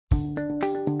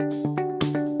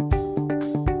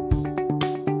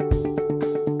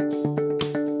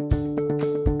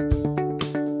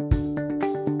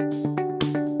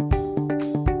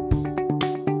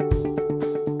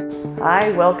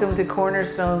Hi, welcome to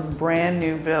Cornerstone's brand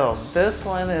new build. This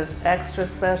one is extra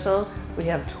special. We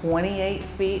have 28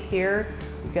 feet here.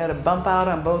 We've got a bump out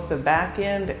on both the back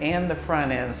end and the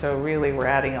front end. So really we're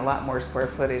adding a lot more square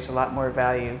footage, a lot more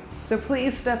value. So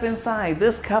please step inside.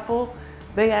 This couple,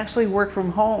 they actually work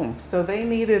from home. So they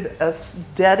needed a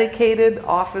dedicated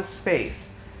office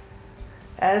space.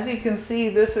 As you can see,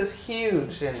 this is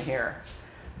huge in here.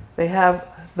 They have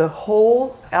the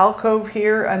whole alcove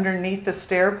here underneath the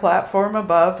stair platform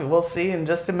above. We'll see in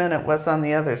just a minute what's on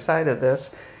the other side of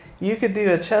this. You could do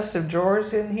a chest of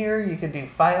drawers in here. You could do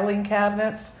filing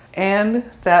cabinets. And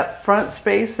that front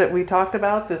space that we talked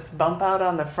about, this bump out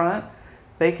on the front,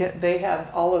 they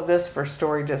have all of this for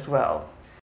storage as well.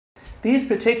 These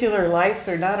particular lights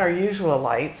are not our usual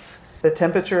lights. The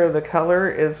temperature of the color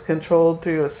is controlled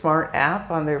through a smart app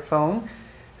on their phone.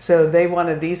 So they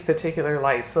wanted these particular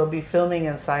lights. They'll be filming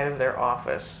inside of their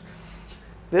office.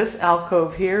 This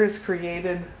alcove here is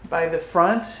created by the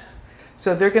front.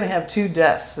 So they're going to have two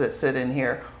desks that sit in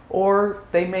here. Or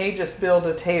they may just build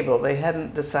a table. They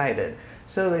hadn't decided.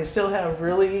 So they still have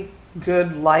really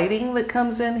good lighting that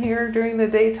comes in here during the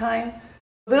daytime.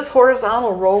 This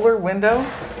horizontal roller window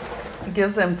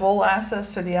gives them full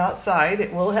access to the outside.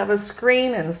 It will have a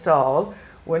screen installed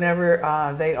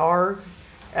whenever they are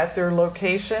at their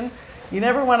location. You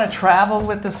never want to travel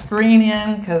with the screen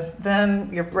in, because then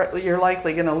you're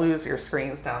likely going to lose your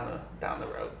screens down the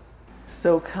road.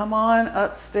 So come on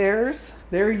upstairs.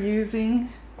 They're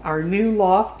using our new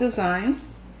loft design.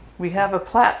 We have a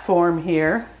platform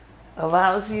here,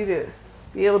 allows you to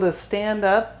be able to stand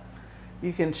up.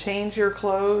 You can change your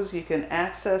clothes, you can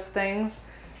access things,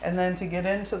 and then to get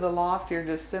into the loft, you're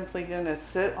just simply going to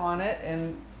sit on it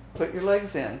and put your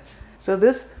legs in. So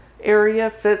this area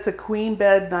fits a queen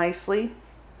bed nicely.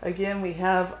 Again, we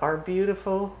have our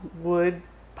beautiful wood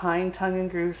pine tongue and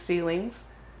groove ceilings.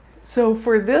 So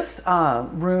for this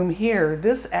room here,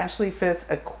 this actually fits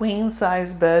a queen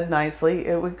size bed nicely.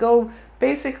 It would go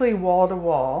basically wall to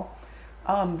wall.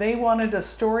 They wanted a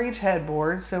storage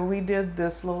headboard, so we did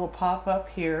this little pop-up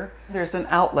here. There's an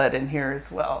outlet in here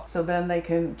as well. So then they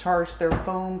can charge their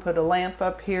phone, put a lamp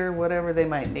up here, whatever they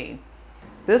might need.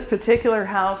 This particular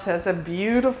house has a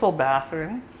beautiful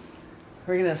bathroom.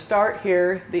 We're going to start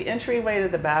here. The entryway to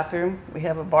the bathroom, we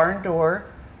have a barn door.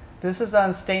 This is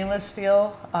on stainless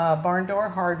steel barn door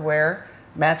hardware.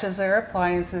 Matches their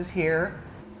appliances here.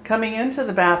 Coming into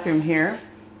the bathroom here,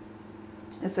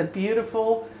 it's a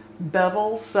beautiful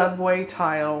bevel subway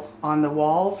tile on the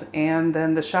walls, and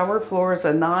then the shower floor is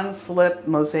a non-slip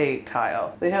mosaic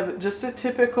tile. They have just a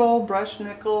typical brushed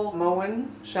nickel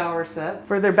Moen shower set.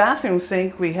 For their bathroom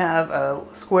sink, we have a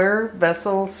square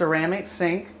vessel ceramic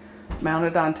sink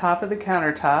mounted on top of the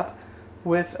countertop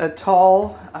with a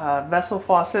tall vessel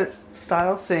faucet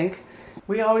style sink.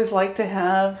 We always like to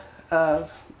have a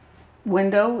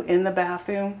window in the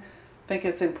bathroom. I think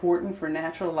it's important for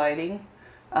natural lighting.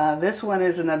 This one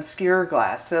is an obscure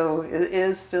glass, so it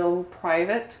is still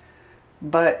private,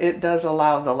 but it does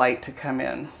allow the light to come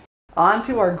in. On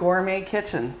to our gourmet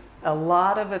kitchen. A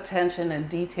lot of attention and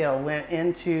detail went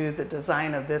into the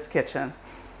design of this kitchen.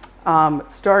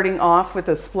 Starting off with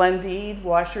a Splendide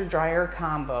washer-dryer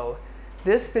combo.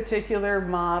 This particular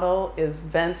model is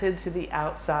vented to the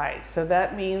outside, so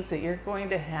that means that you're going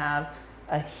to have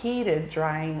a heated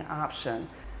drying option.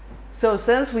 So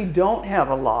since we don't have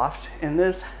a loft in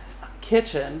this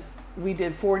kitchen, we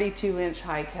did 42-inch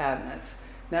high cabinets.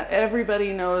 Now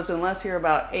everybody knows, unless you're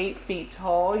about 8 feet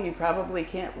tall, you probably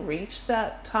can't reach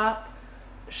that top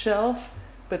shelf,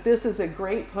 but this is a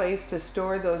great place to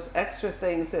store those extra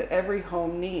things that every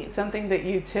home needs. Something that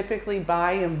you typically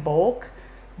buy in bulk,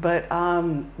 but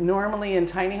normally in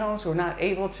tiny homes we're not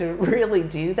able to really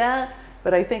do that.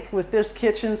 But I think with this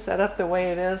kitchen set up the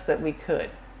way it is, that we could.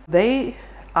 They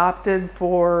opted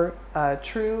for a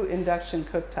true induction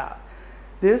cooktop.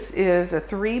 This is a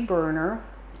 3-burner.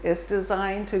 It's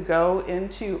designed to go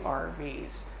into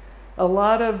RVs. A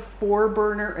lot of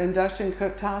 4-burner induction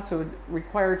cooktops would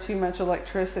require too much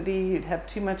electricity. You'd have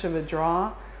too much of a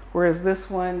draw, whereas this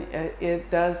one, it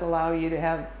does allow you to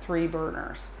have 3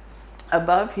 burners.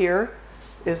 Above here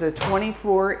is a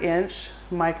 24-inch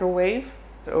microwave.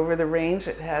 Over the range,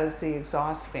 it has the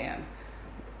exhaust fan.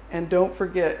 And don't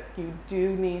forget, you do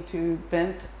need to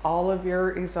vent all of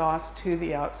your exhaust to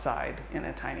the outside in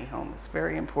a tiny home. It's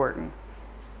very important.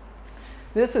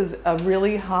 This is a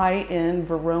really high-end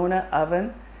Verona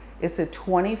oven. It's a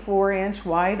 24-inch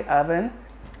wide oven.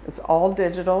 It's all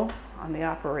digital on the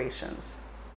operations.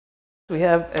 We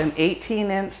have an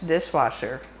 18-inch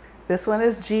dishwasher. This one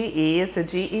is GE. It's a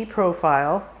GE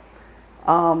profile.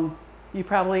 You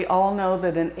probably all know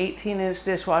that an 18-inch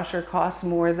dishwasher costs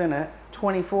more than a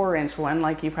 24-inch one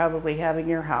like you probably have in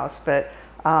your house, but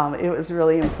it was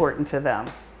really important to them.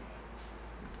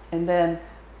 And then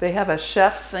they have a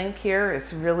chef sink here.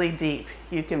 It's really deep.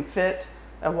 You can fit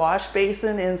a wash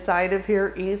basin inside of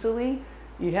here easily.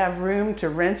 You have room to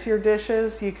rinse your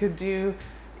dishes. You could do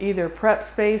either prep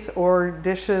space or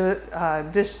dish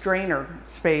drainer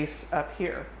space up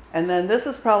here. And then this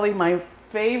is probably my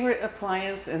favorite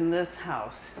appliance in this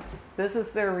house. This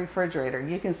is their refrigerator.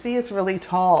 You can see it's really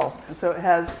tall. And so it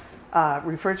has a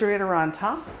refrigerator on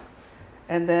top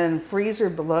and then freezer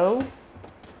below.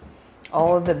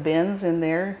 All of the bins in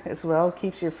there as well,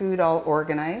 keeps your food all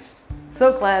organized.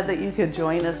 So glad that you could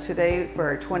join us today for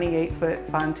our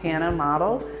 28-foot Fontana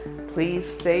model. Please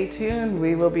stay tuned.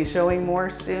 We will be showing more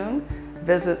soon.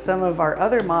 Visit some of our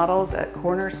other models at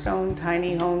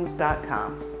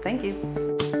cornerstonetinyhomes.com. Thank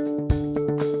you.